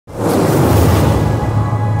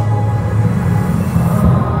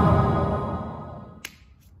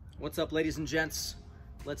What's up, ladies and gents?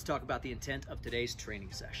 Let's talk about the intent of today's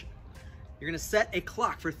training session. You're gonna set a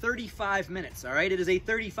clock for 35 minutes, all right? It is a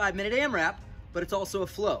 35-minute AMRAP, but it's also a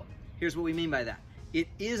flow. Here's what we mean by that. It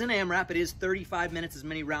is an AMRAP, it is 35 minutes, as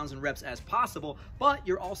many rounds and reps as possible, but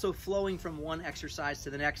you're also flowing from one exercise to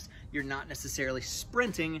the next. You're not necessarily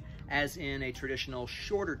sprinting as in a traditional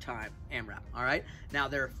shorter time AMRAP, all right? Now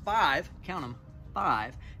there are 5, count them,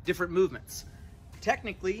 5 different movements.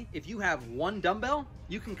 Technically, if you have one dumbbell,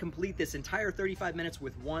 you can complete this entire 35 minutes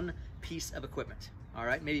with one piece of equipment, all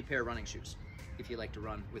right? Maybe a pair of running shoes, if you like to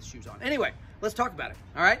run with shoes on. Anyway, let's talk about it,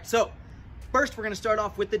 all right? So, first we're gonna start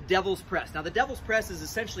off with the devil's press. Now, the devil's press is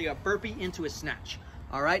essentially a burpee into a snatch,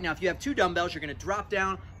 all right? Now, if you have 2 dumbbells, you're gonna drop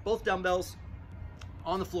down, both dumbbells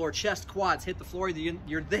on the floor, chest, quads hit the floor.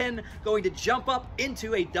 You're then going to jump up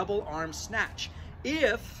into a double arm snatch.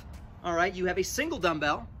 If, all right, you have a single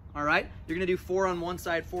dumbbell, all right, you're gonna do 4 on one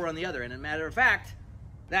side, 4 on the other. And as a matter of fact,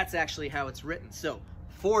 that's actually how it's written. So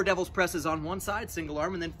 4 devil's presses on one side, single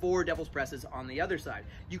arm, and then 4 devil's presses on the other side.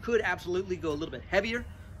 You could absolutely go a little bit heavier,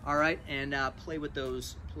 all right, and play with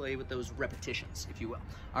those repetitions, if you will.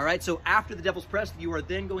 All right, so after the devil's press, you are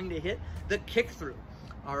then going to hit the kick through.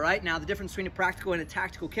 All right, now the difference between a practical and a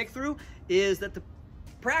tactical kick through is that the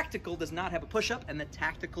practical does not have a push-up and the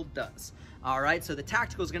tactical does. All right, so the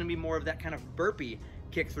tactical is gonna be more of that kind of burpee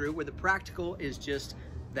kick through, where the practical is just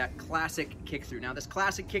that classic kick through. Now this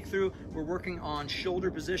classic kick through, we're working on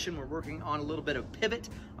shoulder position, we're working on a little bit of pivot,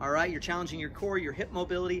 all right? You're challenging your core, your hip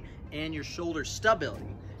mobility, and your shoulder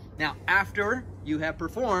stability. Now, after you have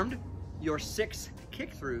performed your 6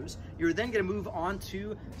 kick throughs, you're then gonna move on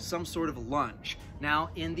to some sort of lunge. Now,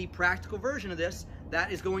 in the practical version of this,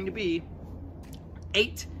 that is going to be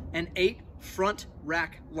 8 and 8 front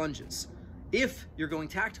rack lunges. If you're going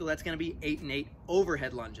tactical, that's gonna be 8 and 8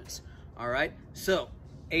 overhead lunges, all right? So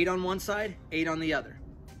 8 on one side, 8 on the other.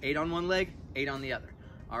 8 on one leg, 8 on the other.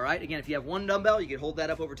 All right, again, if you have 1 dumbbell, you can hold that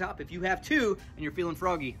up over top. If you have 2 and you're feeling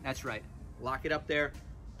froggy, that's right. Lock it up there,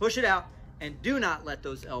 push it out, and do not let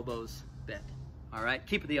those elbows bend, all right?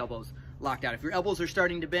 Keep the elbows locked out. If your elbows are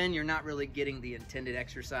starting to bend, you're not really getting the intended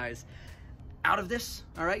exercise out of this,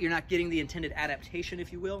 all right? You're not getting the intended adaptation,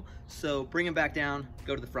 if you will. So bring them back down,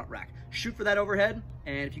 go to the front rack. Shoot for that overhead,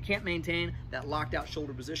 and if you can't maintain that locked out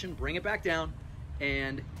shoulder position, bring it back down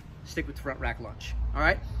and stick with the front rack lunge, all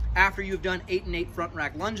right? After you've done 8 and 8 front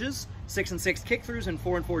rack lunges, 6 and 6 kick throughs, and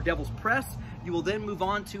 4 and 4 devil's press, you will then move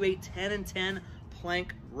on to a 10 and 10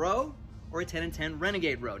 plank row or a 10 and 10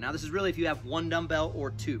 renegade row. Now this is really if you have 1 dumbbell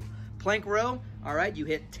or 2. Plank row, all right, you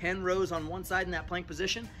hit 10 rows on one side in that plank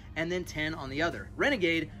position and then 10 on the other.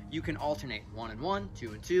 Renegade, you can alternate 1 and 1,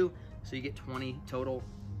 2 and 2, so you get 20 total,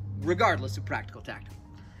 regardless of practical tactical.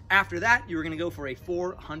 After that, you're gonna go for a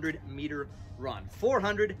 400-meter run.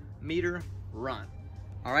 400-meter run.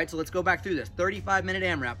 All right, so let's go back through this. 35-minute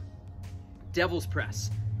AMRAP, devil's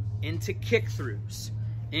press, into kick throughs,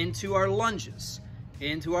 into our lunges,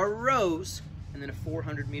 into our rows, and then a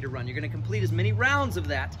 400-meter run. You're gonna complete as many rounds of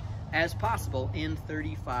that as possible in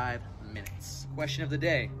 35 minutes. Question of the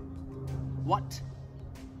day: what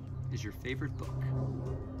is your favorite book?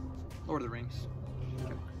 Lord of the Rings.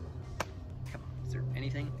 Come on. Come on. Is there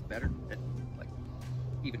anything better that, like,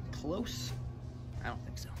 even close? I don't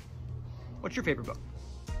think so. What's your favorite book?